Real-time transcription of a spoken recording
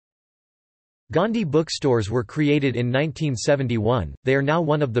Gandhi bookstores were created in 1971, they are now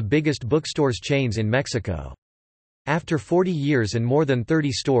one of the biggest bookstores chains in Mexico. After 40 years and more than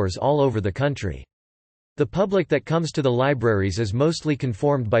 30 stores all over the country. The public that comes to the libraries is mostly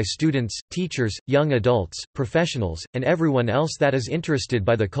conformed by students, teachers, young adults, professionals, and everyone else that is interested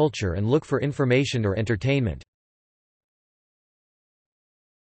by the culture and look for information or entertainment.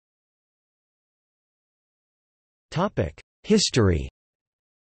 History.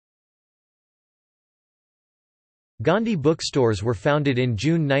 Gandhi bookstores were founded in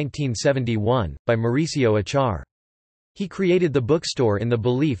June 1971, by Mauricio Achar. He created the bookstore in the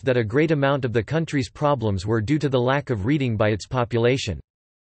belief that a great amount of the country's problems were due to the lack of reading by its population.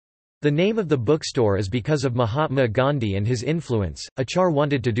 The name of the bookstore is because of Mahatma Gandhi and his influence. Achar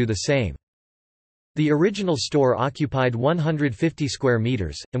wanted to do the same. The original store occupied 150 square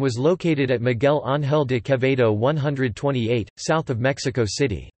meters, and was located at Miguel Ángel de Quevedo 128, south of Mexico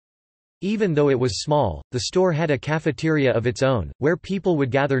City. Even though it was small, the store had a cafeteria of its own, where people would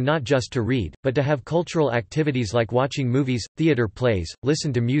gather not just to read, but to have cultural activities like watching movies, theater plays,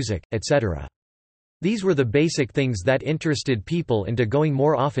 listen to music, etc. These were the basic things that interested people into going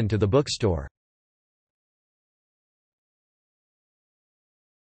more often to the bookstore.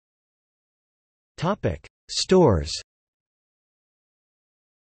 Stores.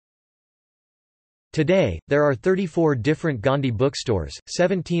 Today, there are 34 different Gandhi bookstores,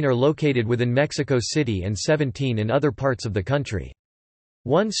 17 are located within Mexico City and 17 in other parts of the country.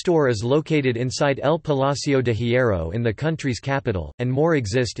 One store is located inside El Palacio de Hierro in the country's capital, and more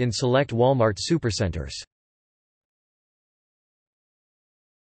exist in select Walmart supercenters.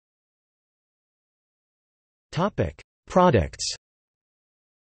 Products.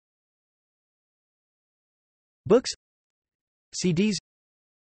 Books, CDs,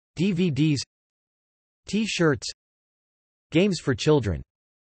 DVDs, T-shirts, games for children.